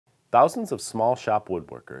Thousands of small shop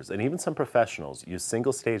woodworkers and even some professionals use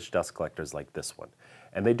single-stage dust collectors like this one,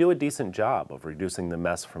 and they do a decent job of reducing the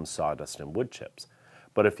mess from sawdust and wood chips.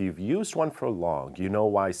 But if you've used one for long, you know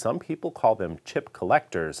why some people call them chip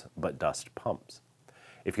collectors but dust pumps.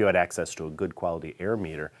 If you had access to a good quality air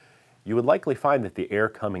meter, you would likely find that the air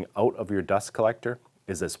coming out of your dust collector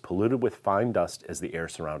is as polluted with fine dust as the air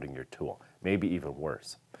surrounding your tool, maybe even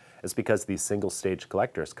worse. It's because these single-stage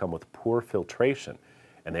collectors come with poor filtration,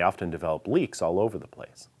 and they often develop leaks all over the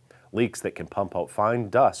place. Leaks that can pump out fine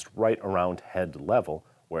dust right around head level,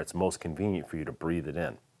 where it's most convenient for you to breathe it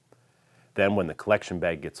in. Then when the collection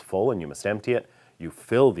bag gets full and you must empty it, you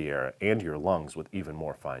fill the air and your lungs with even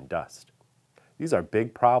more fine dust. These are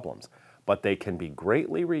big problems, but they can be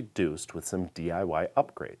greatly reduced with some DIY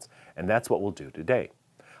upgrades, and that's what we'll do today.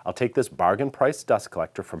 I'll take this bargain price dust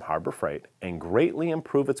collector from Harbor Freight and greatly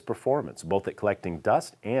improve its performance, both at collecting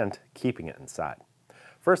dust and keeping it inside.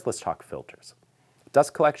 First, let's talk filters.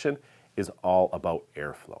 Dust collection is all about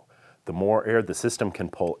airflow. The more air the system can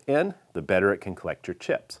pull in, the better it can collect your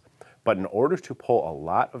chips. But in order to pull a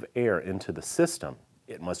lot of air into the system,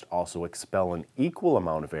 it must also expel an equal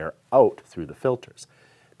amount of air out through the filters.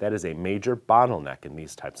 That is a major bottleneck in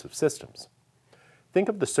these types of systems. Think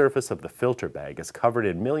of the surface of the filter bag as covered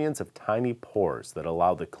in millions of tiny pores that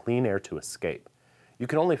allow the clean air to escape. You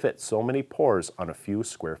can only fit so many pores on a few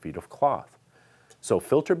square feet of cloth. So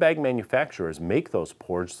filter bag manufacturers make those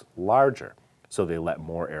pores larger, so they let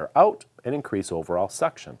more air out and increase overall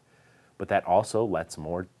suction. But that also lets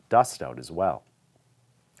more dust out as well.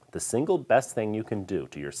 The single best thing you can do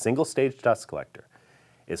to your single-stage dust collector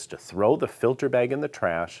is to throw the filter bag in the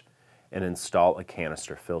trash and install a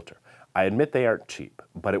canister filter. I admit they aren't cheap,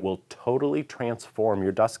 but it will totally transform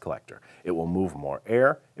your dust collector. It will move more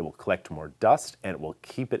air, it will collect more dust, and it will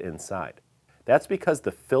keep it inside. That's because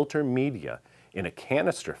the filter media in a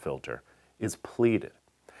canister filter is pleated.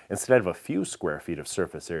 Instead of a few square feet of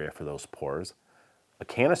surface area for those pores, a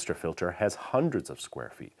canister filter has hundreds of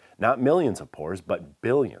square feet, not millions of pores, but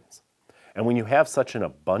billions. And when you have such an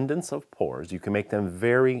abundance of pores, you can make them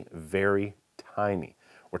very, very tiny.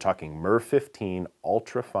 We're talking MER 15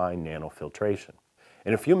 ultra-fine nanofiltration.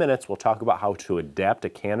 In a few minutes, we'll talk about how to adapt a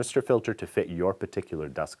canister filter to fit your particular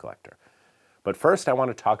dust collector. But first, I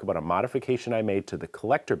want to talk about a modification I made to the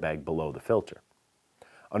collector bag below the filter.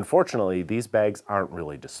 Unfortunately, these bags aren't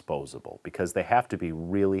really disposable because they have to be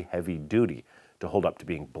really heavy duty to hold up to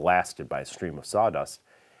being blasted by a stream of sawdust,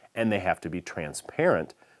 and they have to be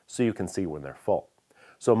transparent so you can see when they're full.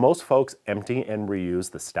 So most folks empty and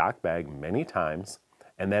reuse the stock bag many times,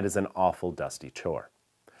 and that is an awful dusty chore.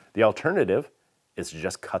 The alternative is to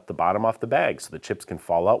just cut the bottom off the bag so the chips can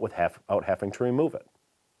fall out without having to remove it.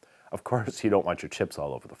 Of course, you don't want your chips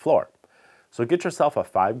all over the floor. So get yourself a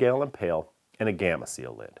 5-gallon pail and a Gamma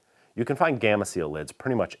Seal lid. You can find Gamma Seal lids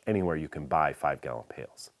pretty much anywhere you can buy 5-gallon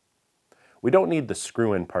pails. We don't need the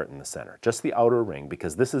screw-in part in the center, just the outer ring,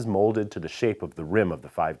 because this is molded to the shape of the rim of the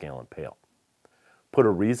 5-gallon pail. Put a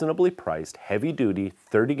reasonably priced, heavy-duty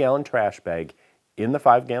 30-gallon trash bag in the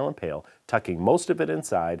 5-gallon pail, tucking most of it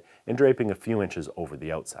inside and draping a few inches over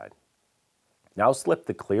the outside. Now slip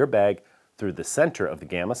the clear bag through the center of the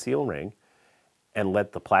Gamma Seal ring and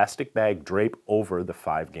let the plastic bag drape over the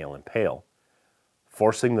 5-gallon pail,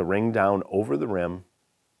 forcing the ring down over the rim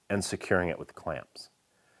and securing it with clamps.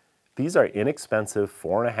 These are inexpensive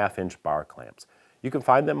 4.5-inch bar clamps. You can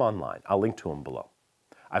find them online. I'll link to them below.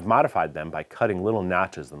 I've modified them by cutting little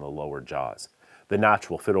notches in the lower jaws. The notch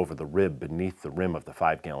will fit over the rib beneath the rim of the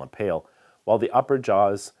 5-gallon pail, while the upper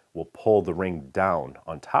jaws will pull the ring down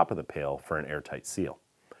on top of the pail for an airtight seal.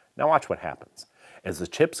 Now watch what happens. As the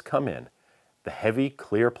chips come in, the heavy,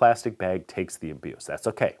 clear plastic bag takes the abuse. That's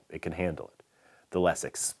okay, it can handle it. The less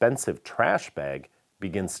expensive trash bag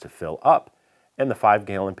begins to fill up, and the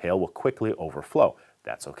 5-gallon pail will quickly overflow.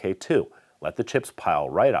 That's okay too. Let the chips pile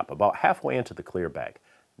right up, about halfway into the clear bag.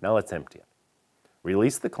 Now let's empty it.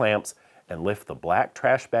 Release the clamps and lift the black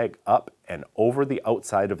trash bag up and over the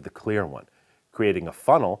outside of the clear one, creating a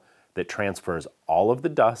funnel that transfers all of the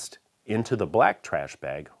dust into the black trash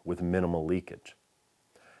bag with minimal leakage.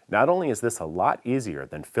 Not only is this a lot easier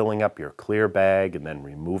than filling up your clear bag and then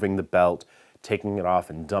removing the belt, taking it off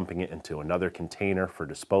and dumping it into another container for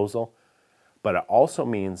disposal, but it also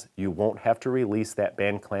means you won't have to release that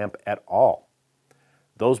band clamp at all.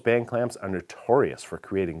 Those band clamps are notorious for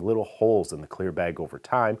creating little holes in the clear bag over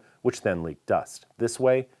time, which then leak dust. This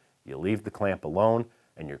way, you leave the clamp alone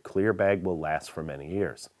and your clear bag will last for many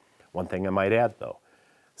years. One thing I might add though,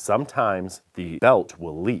 sometimes the belt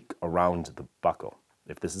will leak around the buckle.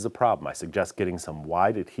 If this is a problem, I suggest getting some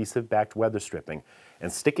wide adhesive-backed weather stripping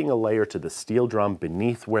and sticking a layer to the steel drum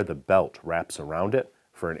beneath where the belt wraps around it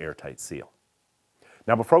for an airtight seal.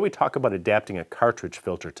 Now, before we talk about adapting a cartridge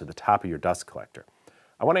filter to the top of your dust collector,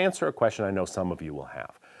 I want to answer a question I know some of you will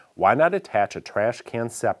have. Why not attach a trash can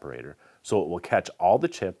separator so it will catch all the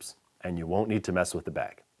chips and you won't need to mess with the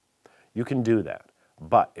bag? You can do that,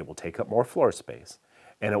 but it will take up more floor space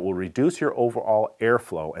and it will reduce your overall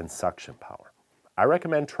airflow and suction power. I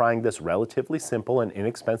recommend trying this relatively simple and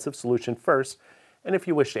inexpensive solution first, and if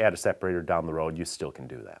you wish to add a separator down the road, you still can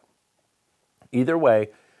do that. Either way,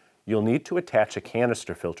 you'll need to attach a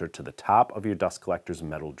canister filter to the top of your dust collector's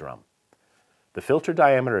metal drum. The filter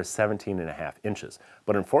diameter is 17.5 inches,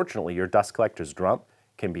 but unfortunately your dust collector's drum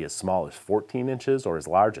can be as small as 14 inches or as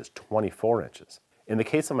large as 24 inches. In the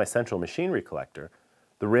case of my central machinery collector,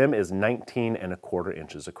 the rim is 19.25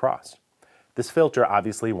 inches across. This filter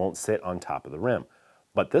obviously won't sit on top of the rim,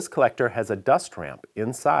 but this collector has a dust ramp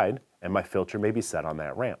inside and my filter may be set on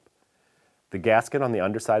that ramp. The gasket on the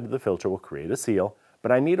underside of the filter will create a seal,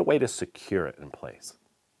 but I need a way to secure it in place.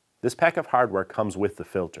 This pack of hardware comes with the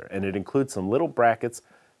filter, and it includes some little brackets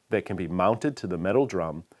that can be mounted to the metal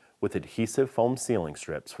drum with adhesive foam sealing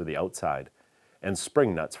strips for the outside and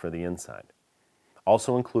spring nuts for the inside.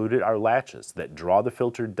 Also included are latches that draw the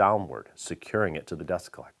filter downward, securing it to the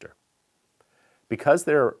dust collector. Because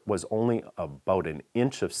there was only about an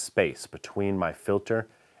inch of space between my filter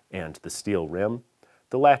and the steel rim,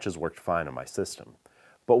 the latches worked fine on my system.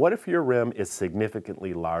 But what if your rim is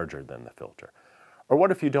significantly larger than the filter? Or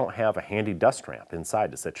what if you don't have a handy dust ramp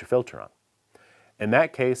inside to set your filter on? In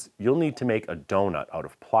that case, you'll need to make a donut out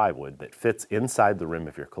of plywood that fits inside the rim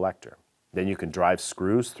of your collector. Then you can drive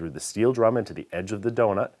screws through the steel drum into the edge of the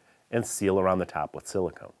donut and seal around the top with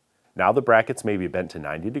silicone. Now the brackets may be bent to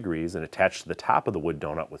 90 degrees and attached to the top of the wood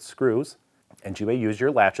donut with screws, and you may use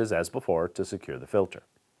your latches as before to secure the filter.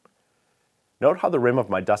 Note how the rim of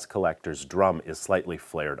my dust collector's drum is slightly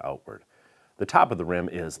flared outward. The top of the rim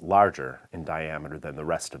is larger in diameter than the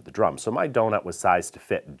rest of the drum, so my donut was sized to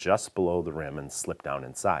fit just below the rim and slip down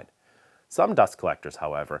inside. Some dust collectors,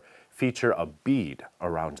 however, feature a bead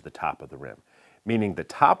around the top of the rim, meaning the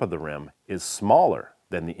top of the rim is smaller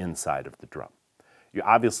than the inside of the drum. You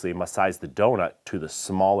obviously must size the donut to the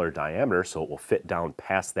smaller diameter so it will fit down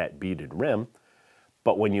past that beaded rim,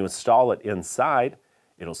 but when you install it inside,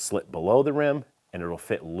 it'll slip below the rim and it'll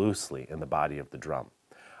fit loosely in the body of the drum.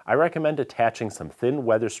 I recommend attaching some thin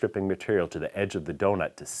weather stripping material to the edge of the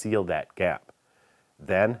donut to seal that gap.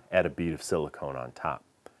 Then add a bead of silicone on top.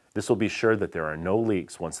 This will be sure that there are no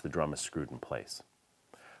leaks once the drum is screwed in place.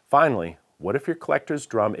 Finally, what if your collector's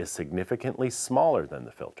drum is significantly smaller than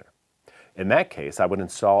the filter? In that case, I would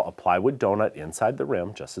install a plywood donut inside the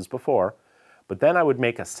rim, just as before, but then I would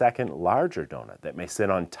make a second larger donut that may sit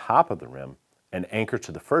on top of the rim and anchor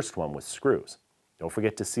to the first one with screws. Don't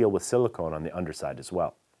forget to seal with silicone on the underside as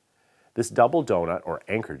well. This double donut or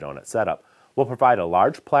anchor donut setup will provide a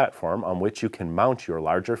large platform on which you can mount your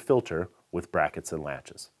larger filter with brackets and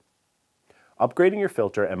latches. Upgrading your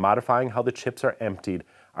filter and modifying how the chips are emptied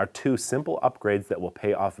are two simple upgrades that will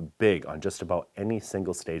pay off big on just about any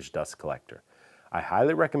single-stage dust collector. I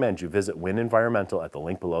highly recommend you visit Win Environmental at the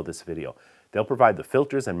link below this video. They'll provide the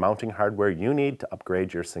filters and mounting hardware you need to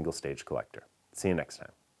upgrade your single-stage collector. See you next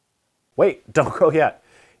time. Wait, don't go yet.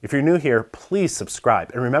 If you're new here, please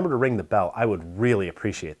subscribe and remember to ring the bell. I would really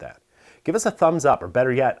appreciate that. Give us a thumbs up, or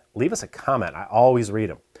better yet, leave us a comment. I always read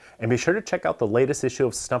them. And be sure to check out the latest issue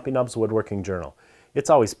of Stumpy Nubs Woodworking Journal. It's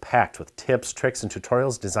always packed with tips, tricks, and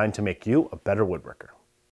tutorials designed to make you a better woodworker.